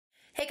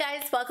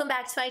guys, welcome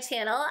back to my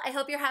channel. I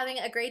hope you're having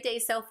a great day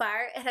so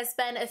far. It has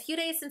been a few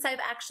days since I've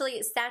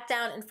actually sat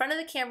down in front of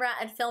the camera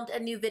and filmed a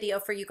new video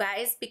for you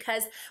guys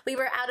because we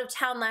were out of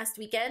town last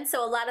weekend,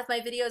 so a lot of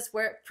my videos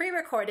were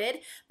pre-recorded,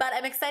 but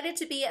I'm excited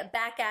to be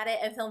back at it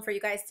and film for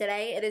you guys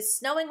today. It is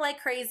snowing like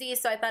crazy,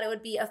 so I thought it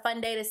would be a fun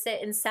day to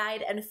sit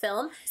inside and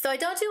film. So I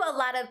don't do a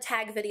lot of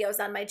tag videos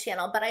on my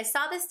channel, but I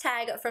saw this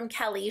tag from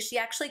Kelly. She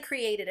actually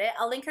created it.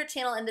 I'll link her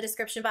channel in the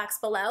description box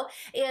below,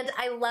 and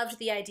I loved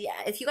the idea.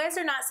 If you guys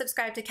are not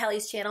subscribed to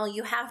Kelly's channel,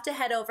 you have to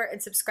head over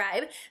and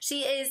subscribe.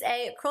 She is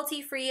a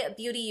cruelty-free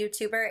beauty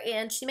YouTuber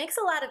and she makes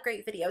a lot of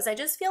great videos. I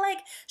just feel like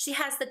she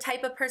has the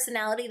type of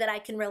personality that I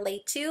can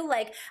relate to.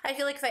 Like, I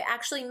feel like if I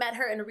actually met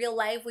her in real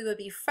life, we would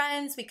be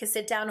friends, we could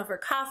sit down over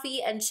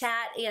coffee and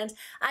chat, and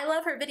I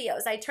love her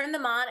videos. I turn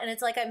them on and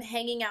it's like I'm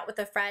hanging out with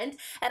a friend,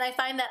 and I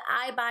find that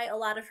I buy a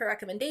lot of her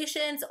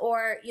recommendations,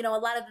 or, you know, a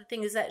lot of the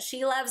things that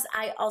she loves,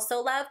 I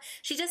also love.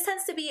 She just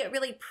tends to be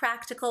really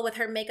practical with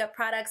her makeup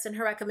products and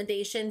her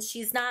recommendations.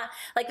 She's not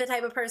like the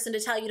type of person to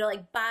tell you to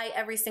like buy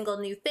every single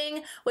new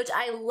thing, which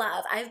I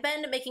love. I've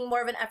been making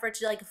more of an effort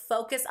to like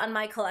focus on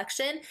my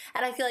collection,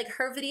 and I feel like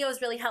her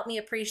videos really help me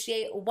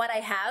appreciate what I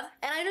have.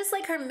 And I just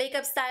like her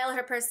makeup style,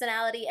 her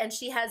personality, and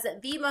she has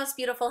the most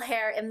beautiful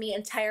hair in the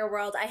entire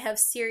world. I have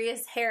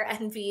serious hair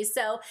envy,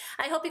 so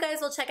I hope you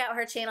guys will check out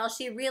her channel.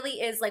 She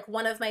really is like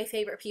one of my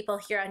favorite people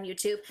here on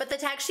YouTube. But the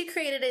tag she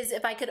created is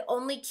if I could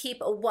only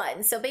keep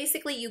one. So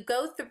basically you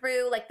go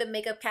through like the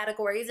makeup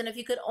categories, and if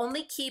you could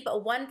only keep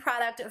one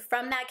product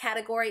from that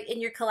category in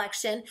your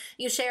collection,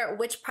 you share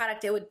which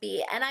product it would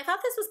be. And I thought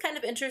this was kind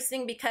of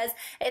interesting because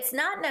it's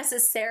not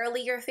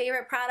necessarily your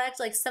favorite product.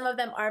 Like, some of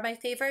them are my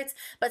favorites,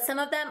 but some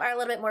of them are a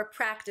little bit more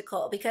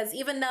practical, because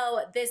even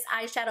though this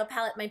eyeshadow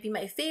palette might be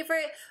my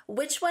favorite,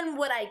 which one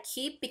would I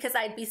keep? Because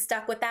I'd be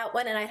stuck with that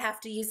one and I'd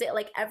have to use it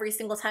like every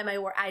single time I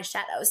wore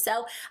eyeshadow.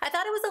 So I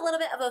thought it was a little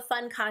bit of a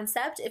fun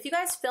concept. If you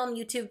guys film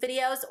YouTube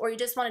videos or you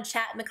just want to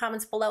chat in the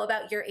comments below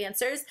about your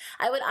answers,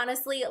 I would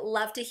honestly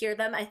love to hear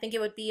them. I think it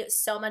would be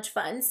so much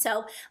fun.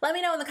 So let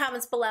me know in the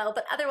comments below,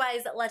 but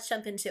otherwise let's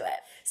jump into it.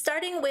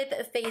 Starting with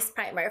face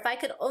primer. If I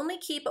could only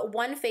keep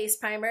one face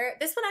primer,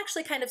 this one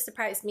actually kind of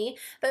surprised me,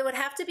 but it would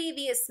have to be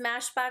the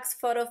Smashbox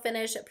Photo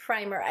Finish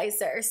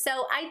Primerizer.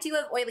 So I do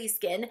have oily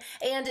skin,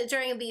 and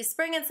during the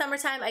spring and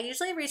summertime I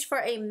usually reach for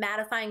a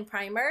mattifying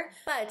primer,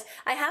 but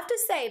I have to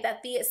say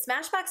that the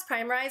Smashbox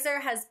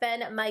Primerizer has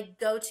been my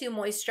go-to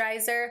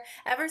moisturizer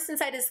ever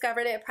since I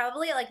discovered it,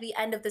 probably at like the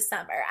end of the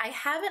summer. I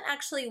haven't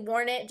actually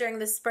worn it during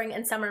the spring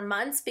and summer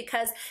months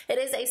because it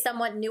is a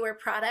somewhat newer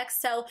product,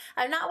 so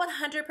I'm not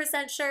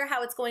 100% sure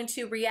how it's going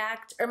to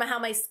react, or how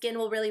my skin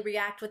will really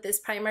react with this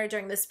primer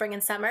during the spring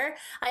and summer.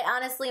 I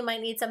honestly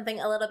might need something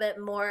a little bit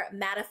more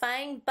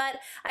mattifying, but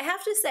I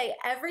have to say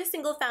every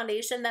single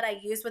foundation that I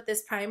use with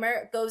this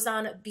primer goes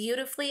on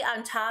beautifully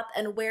on top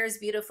and wears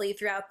beautifully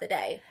throughout the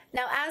day.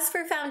 Now, as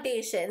for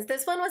foundations,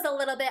 this one was a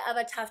little bit of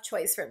a tough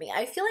choice for me.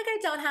 I feel like I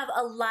don't have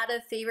a lot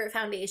of favorite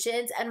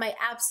foundations, and my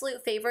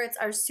absolute favorites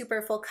are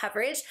super full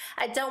coverage.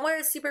 I don't wear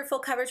a super full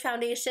coverage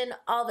foundation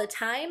all the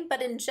time,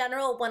 but in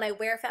general, when I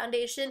wear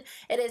foundation,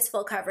 it is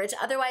full coverage.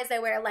 Otherwise, I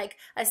wear like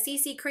a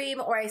CC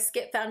cream, or I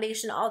skip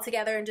foundation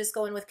altogether and just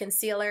go in with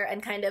concealer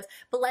and kind of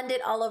blend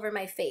it all over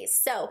my face.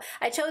 So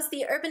I chose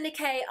the Urban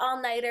Decay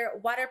All Nighter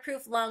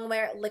Waterproof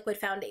Longwear Liquid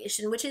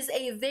Foundation, which is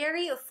a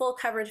very full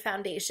coverage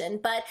foundation,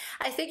 but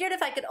I figured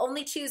if I could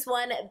only choose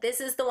one, this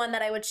is the one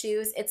that I would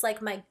choose. It's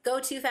like my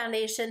go-to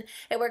foundation.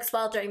 It works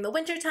well during the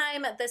winter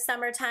time, the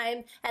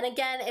summertime, and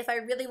again, if I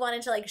really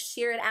wanted to like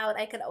sheer it out,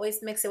 I could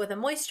always mix it with a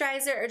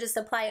moisturizer or just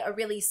apply a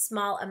really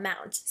small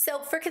amount. So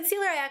for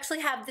concealer, I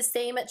actually have the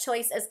same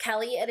choice as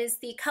Kelly. It is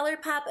the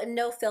ColourPop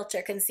No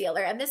Filter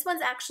Concealer, and this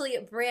one's actually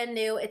brand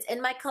new. It's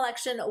in my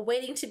collection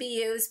waiting to be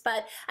used,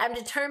 but I'm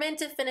determined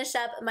to finish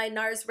up my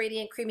NARS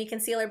Radiant Creamy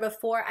Concealer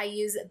before I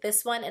use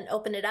this one and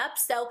open it up.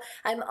 So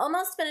I'm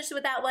almost finished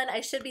with that one.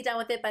 I should be done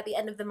with it by the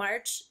end of the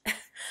March.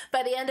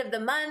 By the end of the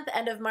month,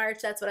 end of March,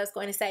 that's what I was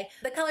going to say.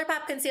 The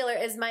ColourPop concealer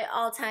is my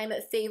all-time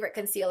favorite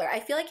concealer. I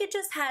feel like it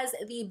just has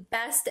the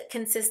best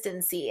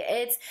consistency.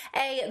 It's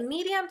a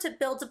medium to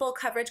buildable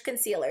coverage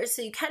concealer,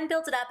 so you can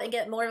build it up and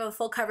get more of a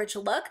full coverage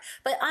look,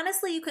 but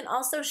honestly, you can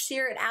also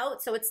sheer it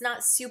out so it's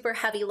not super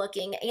heavy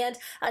looking. And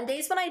on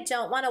days when I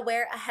don't want to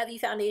wear a heavy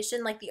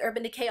foundation like the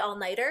Urban Decay All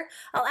Nighter,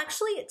 I'll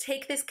actually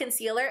take this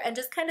concealer and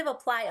just kind of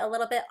apply a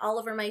little bit all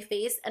over my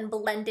face and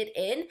blend it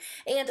in,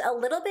 and a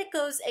little bit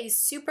goes a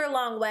super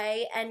long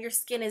way, and your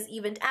skin is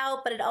evened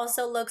out, but it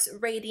also looks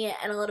radiant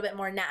and a little bit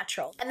more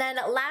natural. And then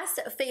last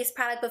face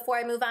product before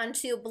I move on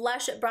to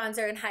blush,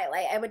 bronzer, and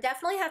highlight, I would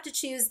definitely have to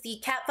choose the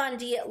Kat Von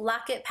D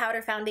Lock-It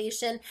Powder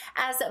Foundation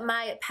as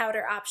my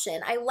powder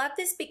option. I love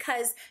this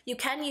because you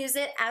can use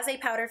it as a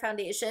powder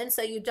foundation,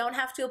 so you don't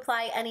have to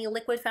apply any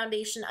liquid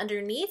foundation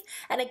underneath,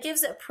 and it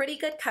gives a pretty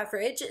good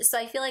coverage, so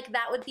I feel like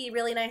that would be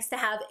really nice to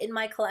have in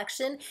my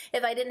collection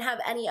if I didn't have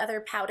any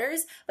other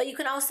powders. But you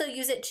can also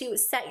use it to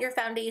set your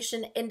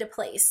foundation into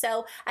place.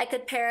 So I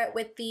could pair it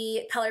with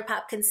the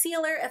ColourPop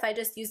concealer if I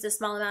just used a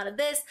small amount of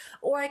this,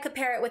 or I could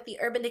pair it with the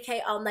Urban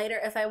Decay All Nighter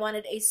if I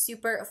wanted a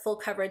super full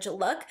coverage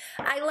look.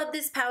 I love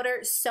this powder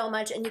so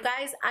much, and you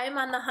guys, I'm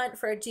on the hunt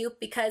for a dupe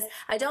because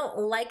I don't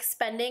like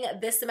spending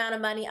this amount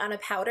of money on a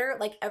powder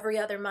like every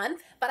other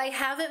month, but I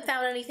haven't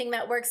found anything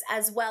that works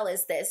as well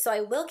as this. So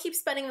I will keep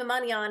spending the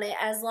money on it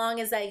as long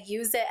as I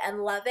use it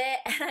and love it,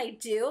 and I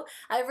do.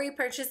 I've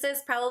repurchased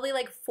this probably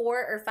like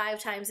 4 or 5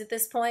 times at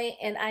this point,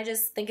 and I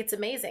just think it's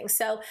amazing.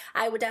 So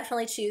I would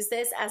definitely choose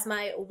this as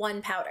my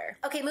one powder.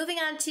 Okay, moving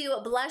on to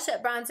blush,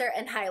 bronzer,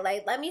 and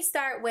highlight. Let me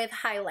start with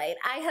highlight.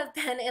 I have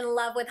been in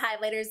love with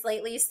highlighters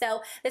lately,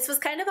 so this was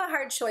kind of a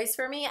hard choice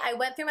for me. I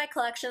went through my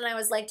collection and I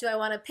was like, do I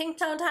want a pink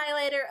toned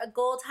highlighter, a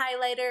gold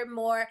highlighter,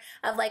 more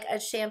of like a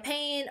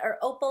champagne or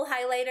opal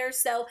highlighter?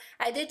 So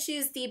I did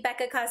choose the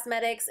Becca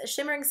Cosmetics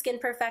Shimmering Skin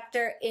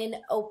Perfector in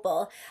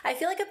Opal. I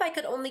feel like if I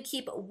could only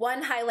keep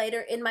one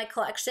highlighter in my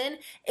collection,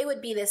 it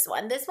would be this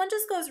one. This one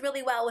just goes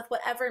really well with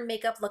whatever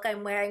makeup look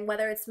I'm wearing,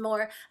 whether it's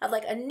more of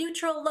like a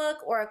neutral look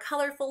or a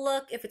colorful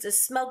look, if it's a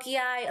smoky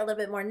eye, a little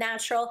bit more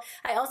natural.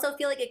 I also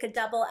feel like it could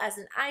double as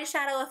an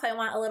eyeshadow if I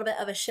want a little bit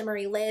of a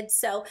shimmery lid.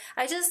 So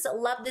I just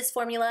love this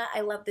formula.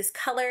 I love this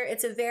color.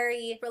 It's a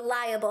very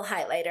reliable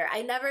highlighter.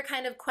 I never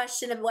kind of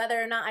question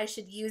whether or not I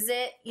should use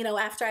it, you know,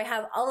 after I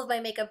have all of my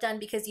makeup done,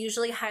 because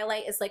usually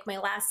highlight is like my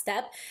last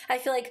step. I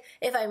feel like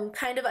if I'm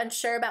kind of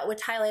unsure about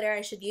which highlighter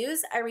I should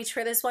use, I reach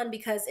for this one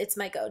because it's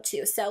my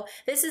go-to. So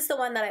this is the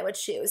one that I would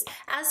choose.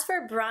 As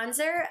for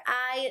bronzer,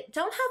 I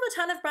don't have a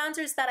ton of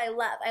bronzers that I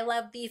love. I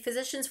love the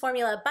Physicians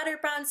Formula Butter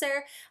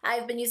Bronzer.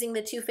 I've been using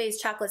the Too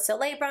Faced Chocolate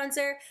Soleil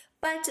Bronzer.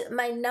 But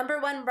my number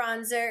one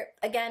bronzer,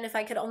 again, if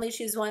I could only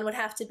choose one, would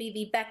have to be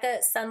the Becca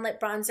Sunlit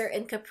Bronzer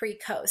in Capri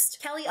Coast.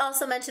 Kelly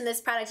also mentioned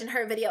this product in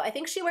her video. I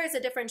think she wears a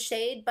different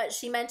shade, but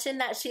she mentioned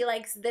that she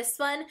likes this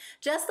one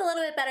just a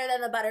little bit better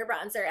than the Butter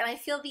Bronzer, and I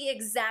feel the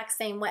exact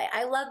same way.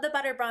 I love the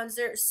Butter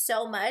Bronzer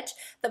so much.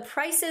 The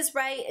price is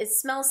right, it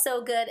smells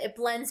so good, it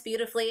blends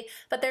beautifully,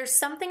 but there's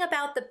something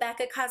about the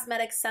Becca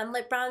Cosmetics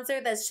Sunlit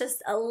Bronzer that's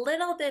just a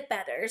little bit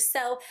better,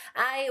 so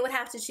I would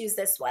have to choose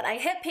this one. I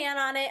hit pan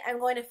on it. I'm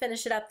going to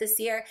finish it up this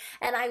year,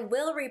 and I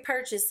will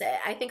repurchase it.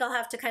 I think I'll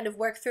have to kind of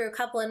work through a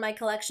couple in my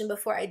collection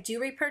before I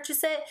do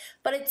repurchase it,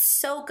 but it's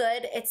so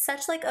good. It's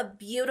such like a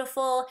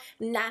beautiful,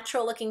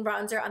 natural looking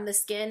bronzer on the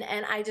skin,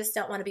 and I just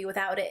don't want to be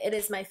without it. It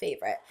is my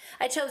favorite.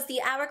 I chose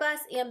the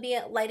Hourglass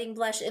Ambient Lighting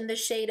Blush in the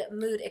shade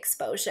Mood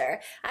Exposure.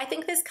 I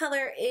think this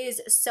color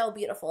is so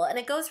beautiful, and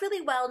it goes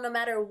really well no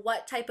matter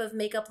what type of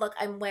makeup look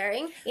I'm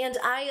wearing, and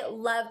I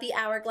love the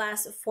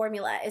Hourglass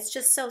formula. It's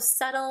just so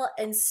subtle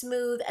and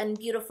smooth and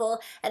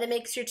beautiful, and it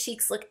makes your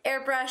cheeks look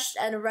airbrushed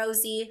and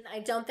rosy. I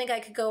don't think I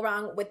could go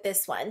wrong with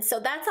this one. So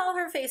that's all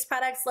her face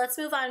products. Let's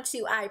move on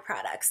to eye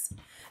products.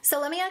 So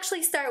let me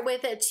actually start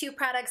with 2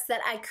 products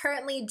that I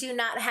currently do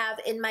not have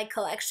in my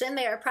collection.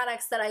 They are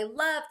products that I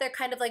love. They're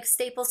kind of like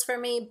staples for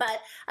me, but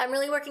I'm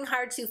really working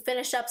hard to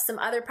finish up some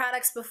other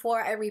products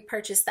before I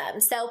repurchase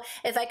them. So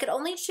if I could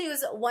only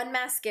choose one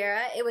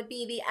mascara, it would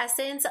be the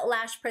Essence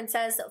Lash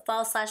Princess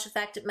False Lash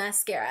Effect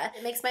Mascara.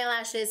 It makes my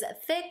lashes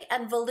thick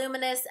and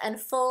voluminous and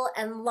full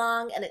and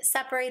long, and it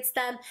separates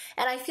them.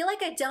 And I feel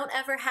like I don't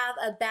ever have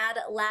a bad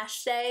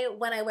lash day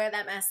when I wear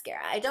that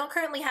mascara. I don't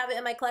currently have it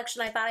in my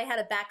collection. I thought I had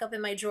a backup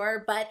in my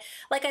drawer, but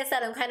like I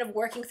said, I'm kind of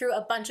working through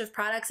a bunch of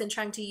products and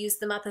trying to use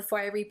them up before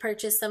I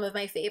repurchase some of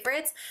my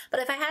favorites. But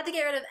if I had to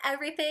get rid of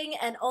everything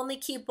and only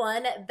keep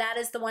one, that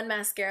is the one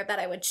mascara that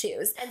I would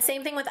choose. And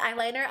same thing with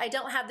eyeliner. I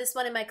don't have this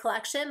one in my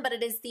collection, but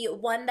it is the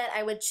one that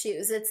I would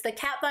choose. It's the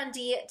Kat Von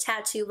D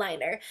Tattoo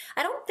Liner.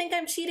 I don't think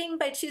I'm cheating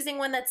by choosing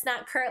one that's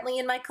not currently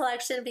in my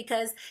collection,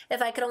 because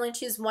if I could only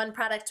choose one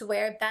product to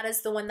wear, that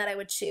is the one that I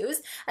would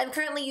choose. I'm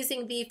currently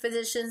using the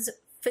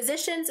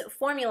Physicians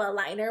Formula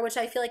Liner, which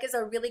I feel like is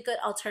a really good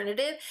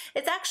alternative.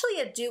 It's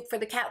actually a dupe for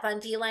the Kat Von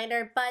D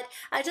liner, but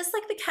I just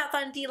like the Kat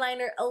Von D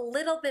liner a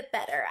little bit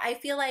better. I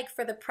feel like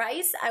for the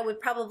price, I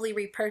would probably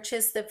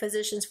repurchase the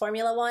Physicians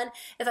Formula one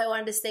if I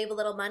wanted to save a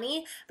little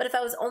money, but if I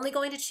was only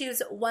going to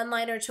choose one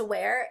liner to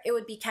wear, it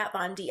would be Kat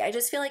Von D. I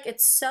just feel like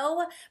it's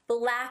so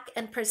black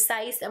and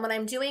precise, and when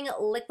I'm doing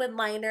liquid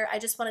liner, I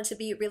just want it to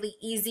be really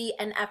easy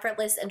and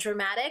effortless and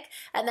dramatic,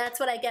 and that's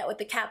what I get with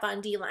the Kat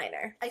Von D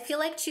liner. I feel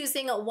like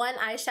choosing one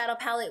eyeshadow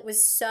palette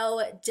was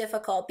so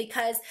difficult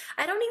because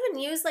I don't even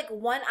use like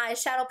one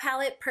eyeshadow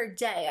palette per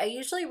day. I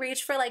usually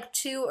reach for like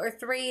 2 or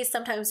 3,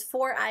 sometimes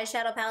 4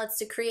 eyeshadow palettes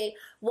to create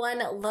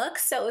one look,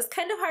 so it was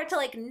kind of hard to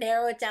like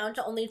narrow it down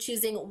to only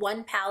choosing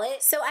one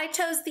palette. So I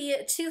chose the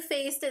Too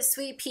Faced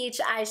Sweet Peach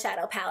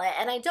eyeshadow palette,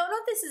 and I don't know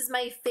if this is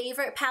my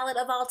favorite palette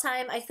of all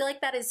time. I feel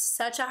like that is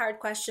such a hard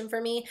question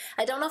for me.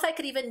 I don't know if I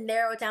could even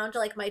narrow it down to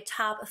like my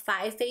top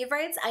 5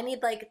 favorites. I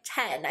need like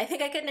 10. I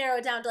think I could narrow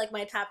it down to like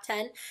my top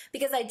 10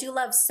 because I do love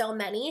love so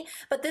many,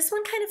 but this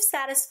one kind of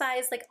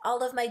satisfies like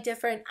all of my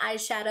different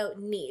eyeshadow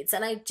needs.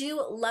 And I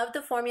do love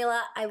the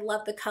formula. I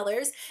love the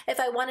colors. If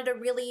I wanted a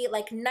really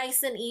like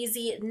nice and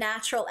easy,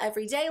 natural,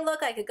 everyday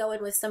look, I could go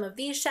in with some of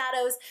these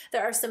shadows.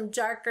 There are some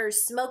darker,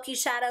 smoky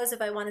shadows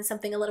if I wanted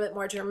something a little bit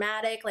more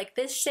dramatic, like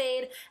this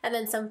shade, and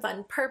then some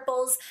fun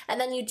purples.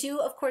 And then you do,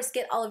 of course,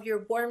 get all of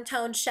your warm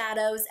tone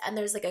shadows, and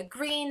there's like a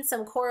green,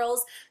 some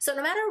corals. So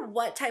no matter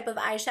what type of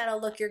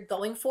eyeshadow look you're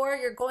going for,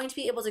 you're going to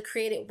be able to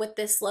create it with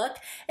this look.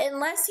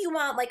 Unless you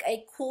want like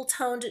a cool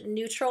toned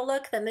neutral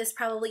look, then this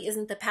probably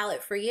isn't the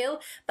palette for you,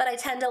 but I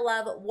tend to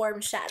love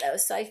warm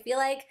shadows. So I feel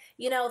like,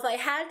 you know, if I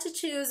had to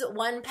choose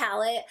one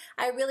palette,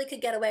 I really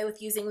could get away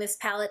with using this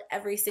palette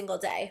every single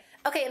day.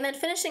 Okay, and then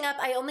finishing up,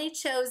 I only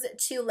chose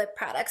 2 lip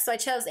products. So I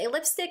chose a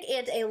lipstick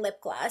and a lip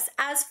gloss.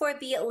 As for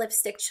the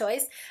lipstick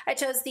choice, I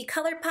chose the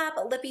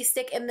ColourPop Lippy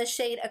Stick in the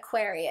shade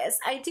Aquarius.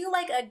 I do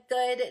like a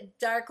good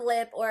dark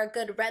lip or a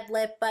good red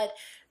lip, but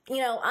you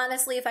know,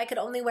 honestly, if I could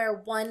only wear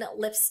one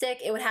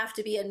lipstick, it would have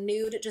to be a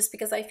nude, just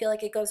because I feel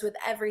like it goes with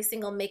every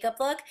single makeup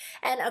look.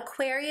 And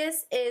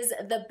Aquarius is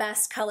the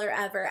best color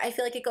ever. I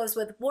feel like it goes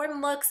with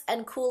warm looks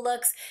and cool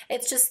looks.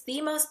 It's just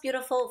the most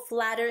beautiful,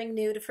 flattering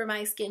nude for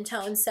my skin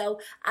tone. So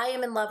I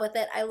am in love with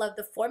it. I love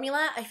the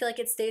formula. I feel like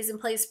it stays in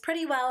place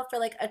pretty well for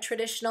like a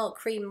traditional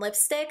cream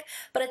lipstick,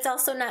 but it's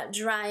also not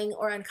drying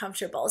or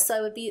uncomfortable. So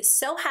I would be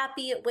so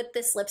happy with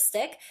this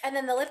lipstick. And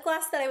then the lip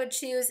gloss that I would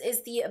choose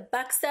is the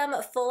Buxom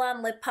Full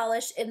On Lip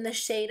Polish in the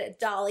shade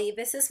Dolly.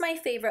 This is my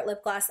favorite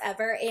lip gloss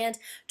ever, and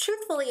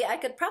truthfully, I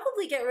could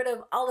probably get rid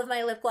of all of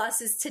my lip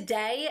glosses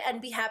today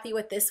and be happy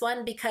with this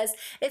one because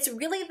it's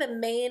really the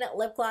main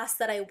lip gloss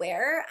that I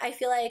wear. I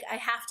feel like I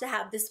have to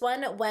have this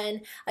one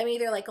when I'm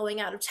either like going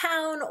out of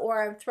town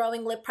or I'm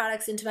throwing lip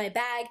products into my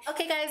bag.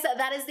 Okay guys,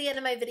 that is the end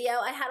of my video.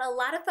 I had a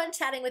lot of fun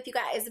chatting with you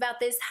guys about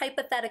this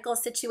hypothetical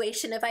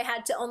situation if I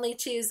had to only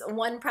choose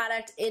one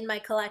product in my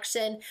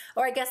collection,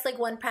 or I guess like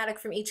one product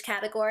from each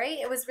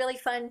category. It was really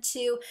fun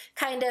to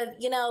kind of,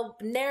 you know,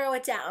 narrow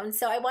it down.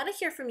 So I want to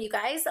hear from you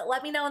guys.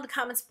 Let me know in the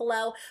comments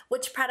below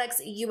which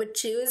products you would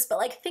choose, but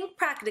like think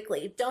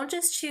practically. Don't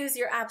just choose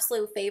your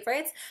absolute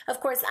favorites. Of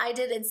course, I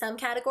did in some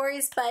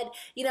categories, but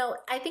you know,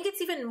 I think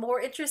it's even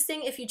more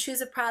interesting if you choose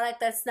a product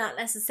that's not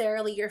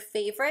necessarily your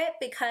favorite,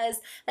 because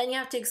then you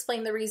have to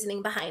explain the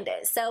reasoning behind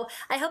it. So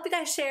I hope you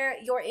guys share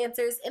your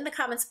answers in the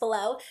comments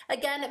below.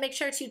 Again, make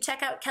sure to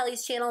check out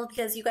Kelly's channel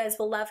because you guys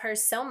will love her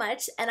so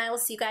much, and I will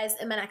see you guys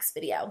in my next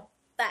video.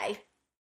 Bye.